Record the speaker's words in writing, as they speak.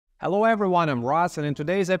Hello everyone, I'm Ross, and in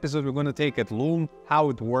today's episode we're going to take at Loom,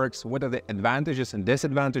 how it works, what are the advantages and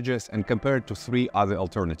disadvantages, and compare it to 3 other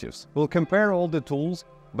alternatives. We'll compare all the tools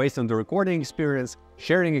based on the recording experience,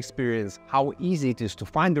 sharing experience, how easy it is to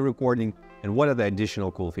find the recording, and what are the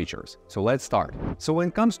additional cool features. So let's start. So when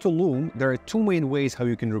it comes to Loom, there are 2 main ways how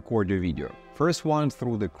you can record your video. First one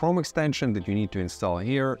through the Chrome extension that you need to install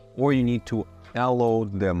here, or you need to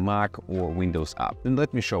download the Mac or Windows app. And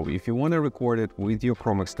let me show you. If you want to record it with your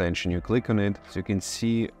Chrome extension, you click on it. So you can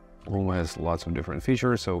see Loom has lots of different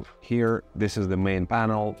features. So here, this is the main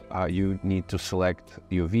panel. You need to select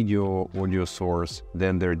your video, audio source.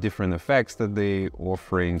 Then there are different effects that they're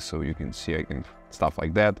offering. So you can see stuff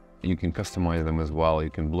like that. You can customize them as well.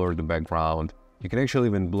 You can blur the background. You can actually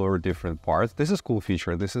even blur different parts. This is a cool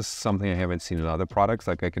feature. This is something I haven't seen in other products.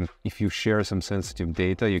 Like if you share some sensitive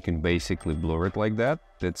data, you can basically blur it like that.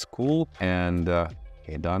 That's cool. And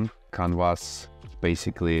okay, done. Canvas,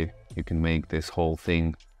 basically you can make this whole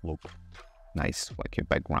thing look nice, like your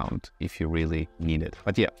background, if you really need it.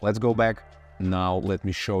 But yeah, let's go back. Now let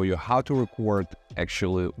me show you how to record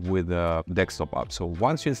actually with a desktop app. So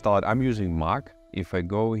once you install it, I'm using Mac. If I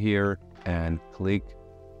go here and click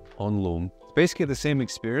on Loom, basically the same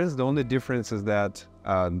experience. The only difference is that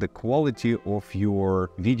the quality of your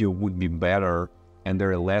video would be better and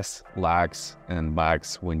there are less lags and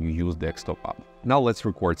bugs when you use desktop app. Now let's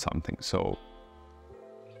record something. So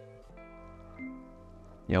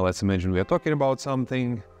yeah, let's imagine we are talking about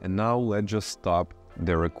something, and now let's just stop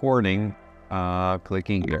the recording,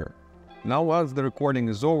 clicking here. Now once the recording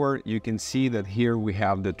is over, you can see that here we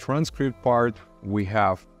have the transcript part, we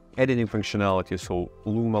have editing functionality. So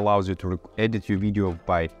Loom allows you to edit your video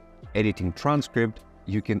by editing transcript.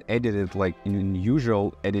 You can edit it like in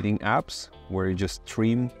usual editing apps where you just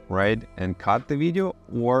trim, right, and cut the video,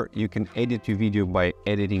 or you can edit your video by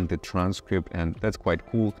editing the transcript, and that's quite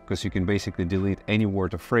cool because you can basically delete any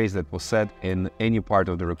word or phrase that was said in any part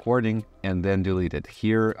of the recording and then delete it.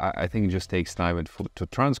 Here, I think it just takes time to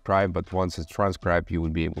transcribe, but once it's transcribed, you will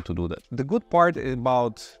be able to do that. The good part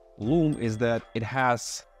about Loom is that it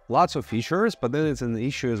has lots of features, but then it's an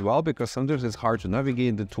issue as well because sometimes it's hard to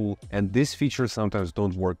navigate the tool, and these features sometimes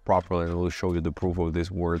don't work properly, and I will show you the proof of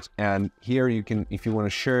these words. And here you can, if you want to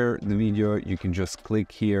share the video, you can just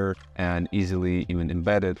click here and easily even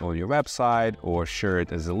embed it on your website or share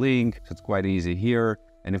it as a link. So it's quite easy here.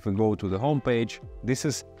 And if we go to the home page, this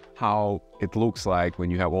is how it looks like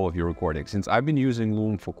when you have all of your recordings. Since I've been using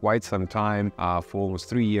Loom for quite some time, for almost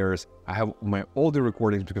 3 years, I have my older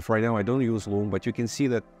recordings because right now I don't use Loom, but you can see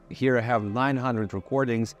that here I have 900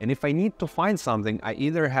 recordings. And if I need to find something, I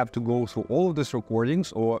either have to go through all of these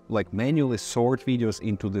recordings or like manually sort videos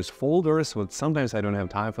into these folders, but sometimes I don't have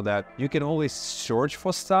time for that. You can always search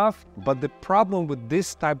for stuff, but the problem with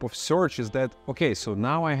this type of search is that, okay, so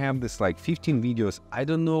now I have this like 15 videos. I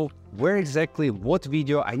don't know where exactly, what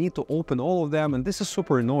video, I need to open all of them, and this is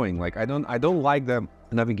super annoying. Like I don't like the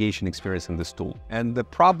navigation experience in this tool. And the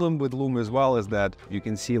problem with Loom as well is that you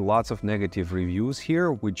can see lots of negative reviews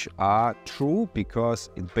here, which are true because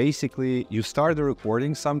it basically, you start the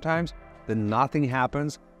recording sometimes, then nothing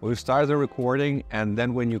happens, or you start the recording and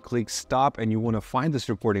then when you click stop and you want to find this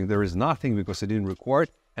recording, there is nothing because it didn't record.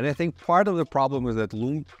 And I think part of the problem is that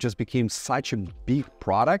Loom just became such a big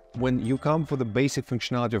product. When you come for the basic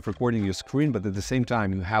functionality of recording your screen, but at the same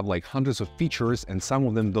time you have like hundreds of features and some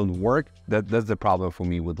of them don't work, that's the problem for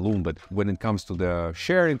me with Loom. But when it comes to the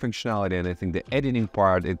sharing functionality and I think the editing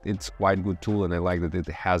part, it's quite a good tool, and I like that it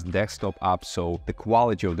has desktop apps, so the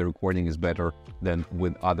quality of the recording is better than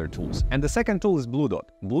with other tools. And the second tool is Bluedot.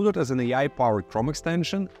 Bluedot is an AI-powered Chrome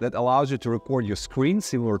extension that allows you to record your screen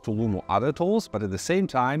similar to Loom or other tools, but at the same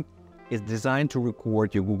time, it's designed to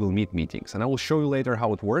record your Google Meet meetings. And I will show you later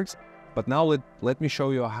how it works. But now let me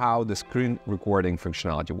show you how the screen recording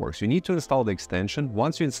functionality works. You need to install the extension.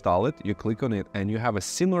 Once you install it, you click on it and you have a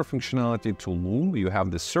similar functionality to Loom. You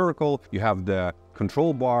have the circle, you have the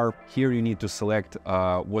control bar. Here you need to select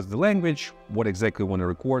what's the language, what exactly you want to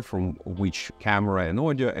record from which camera and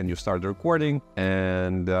audio, and you start the recording.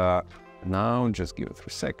 And now just give it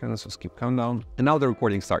 3 seconds, so skip countdown. And now the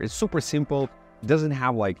recording starts. It's super simple. It doesn't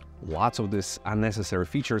have like lots of this unnecessary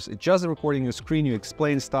features. It's just recording your screen, you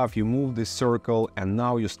explain stuff, you move this circle, and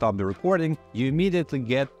now you stop the recording. You immediately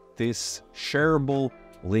get this shareable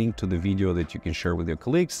link to the video that you can share with your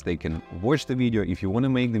colleagues. They can watch the video. If you want to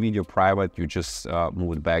make the video private, you just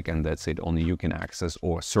move it back and that's it. Only you can access,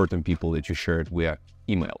 or certain people that you share it via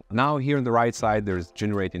email. Now here on the right side, there's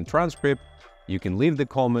generating transcript. You can leave the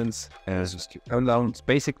comments and just come down. It's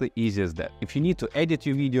basically easy as that. If you need to edit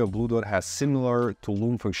your video, Bluedot has similar to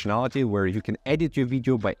Loom functionality where you can edit your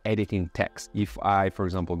video by editing text. If I, for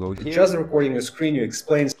example, go here, just recording a screen, you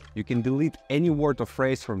explain. You can delete any word or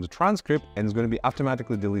phrase from the transcript and it's going to be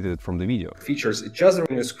automatically deleted from the video. Features, just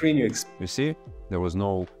recording a screen, you see, there was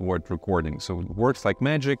no word recording. So it works like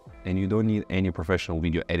magic and you don't need any professional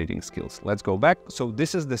video editing skills. Let's go back. So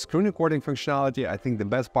this is the screen recording functionality. I think the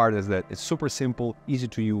best part is that it's super simple, easy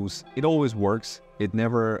to use. It always works. It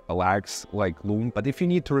never lags like Loom. But if you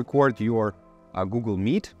need to record your Google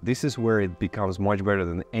Meet, this is where it becomes much better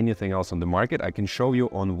than anything else on the market. I can show you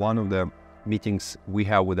on one of the meetings we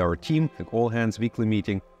have with our team, like all hands weekly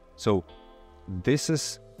meeting. So this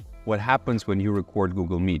is what happens when you record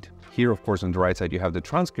Google Meet. Here, of course, on the right side, you have the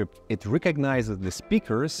transcript. It recognizes the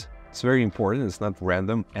speakers. It's very important. It's not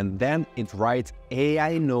random. And then it writes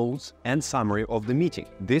AI notes and summary of the meeting.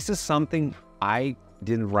 This is something I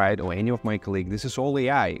didn't write or any of my colleagues. This is all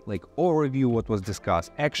AI, like overview what was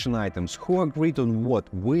discussed, action items, who agreed on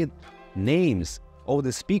what, with names of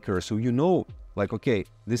the speakers. So you know, like, okay,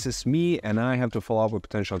 this is me and I have to follow up with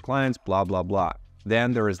potential clients, blah, blah, blah.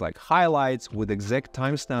 Then there is like highlights with exact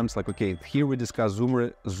timestamps, like, okay, here we discuss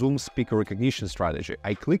Zoom speaker recognition strategy.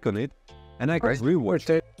 I click on it and I can rewatch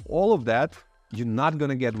it. All of that you're not going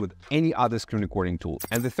to get with any other screen recording tool.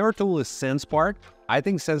 And the third tool is Sendspark. I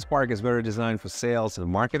think Sendspark is better designed for sales and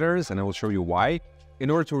marketers, and I will show you why. In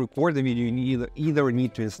order to record the video, you either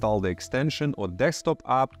need to install the extension or desktop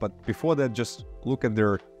app, but before that, just look at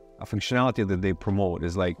their functionality that they promote.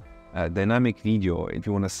 Is like dynamic video. If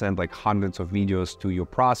you want to send like hundreds of videos to your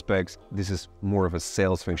prospects, this is more of a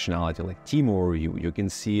sales functionality, like team overview. You can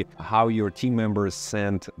see how your team members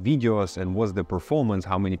sent videos and what's the performance,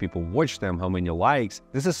 how many people watch them, how many likes.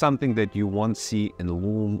 This is something that you won't see in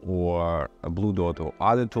Loom or Bluedot or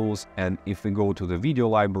other tools. And if we go to the video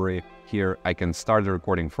library, here I can start the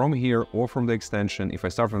recording from here or from the extension. If I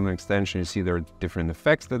start from the extension, you see there are different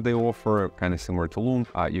effects that they offer, kind of similar to Loom.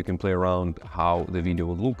 You can play around how the video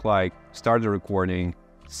would look like. Start the recording,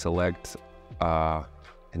 select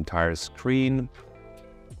entire screen.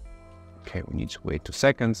 Okay, we need to wait 2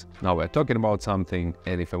 seconds. Now we're talking about something,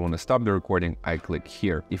 and if I want to stop the recording, I click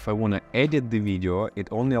here. If I want to edit the video, it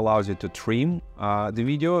only allows you to trim the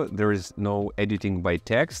video. There is no editing by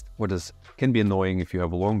text, what can be annoying if you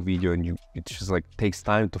have a long video and it just like takes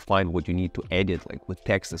time to find what you need to edit. Like with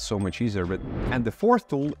text, it's so much easier. And the fourth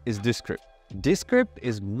tool is Descript. Descript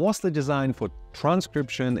is mostly designed for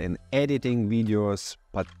transcription and editing videos,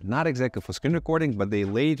 but not exactly for screen recording, but they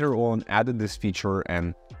later on added this feature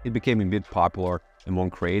and it became a bit popular among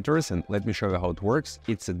creators. And let me show you how it works.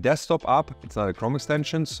 It's a desktop app. It's not a Chrome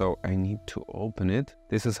extension, so I need to open it.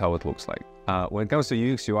 This is how it looks like. When it comes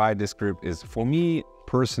to UX UI, Descript is, for me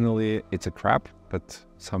personally, it's a crap, but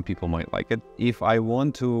some people might like it. If I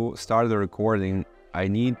want to start the recording,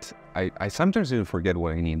 I sometimes even forget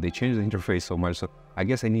what I need. They change the interface so much. So I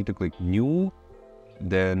guess I need to click new,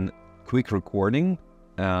 then quick recording.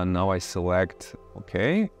 And now I select,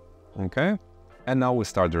 okay. And now we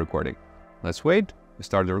start the recording. Let's wait, we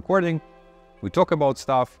start the recording. We talk about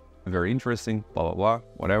stuff, very interesting, blah, blah, blah,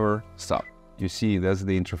 whatever, stop. You see, that's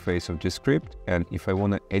the interface of Descript. And if I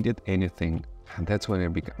want to edit anything, that's when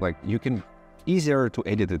it becomes, like, you can, easier to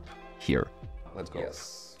edit it here. Let's go.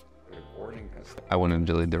 Yes. Recording has started. I want to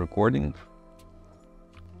delete the recording.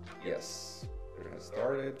 Yes, it has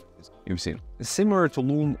started. You've seen. It's similar to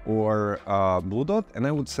Loom or Bluedot, and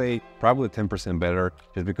I would say probably 10% better,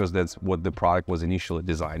 just because that's what the product was initially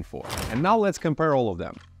designed for. And now let's compare all of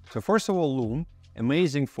them. So first of all, Loom,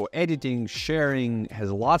 amazing for editing, sharing, has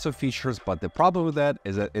lots of features, but the problem with that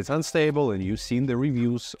is that it's unstable, and you've seen the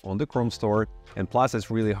reviews on the Chrome store, and plus it's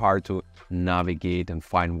really hard to navigate and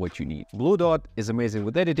find what you need. Bluedot is amazing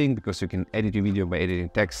with editing because you can edit your video by editing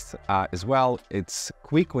text as well. It's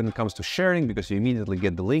quick when it comes to sharing because you immediately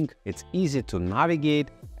get the link. It's easy to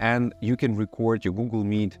navigate, and you can record your Google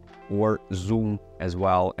Meet or Zoom as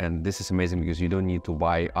well. And this is amazing because you don't need to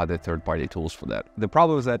buy other third-party tools for that. The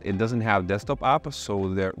problem is that it doesn't have desktop app,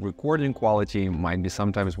 so the recording quality might be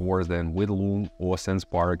sometimes worse than with Loom or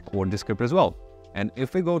Sendspark or Descript as well. And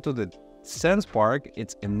if we go to the Sendspark,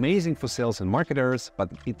 it's amazing for sales and marketers,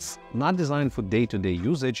 but it's not designed for day-to-day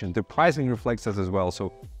usage, and the pricing reflects that as well.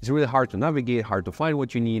 So it's really hard to navigate, hard to find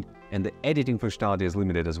what you need, and the editing functionality is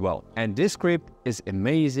limited as well. And Descript is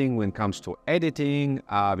amazing when it comes to editing,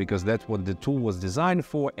 because that's what the tool was designed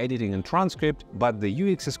for, editing and transcript, but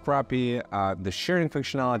the UX is crappy, the sharing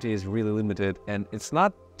functionality is really limited, and it's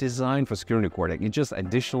not designed for screen recording. It's just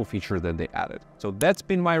additional feature that they added. So that's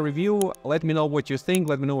been my review. Let me know what you think.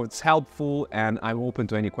 Let me know if it's helpful, and I'm open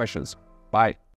to any questions. Bye.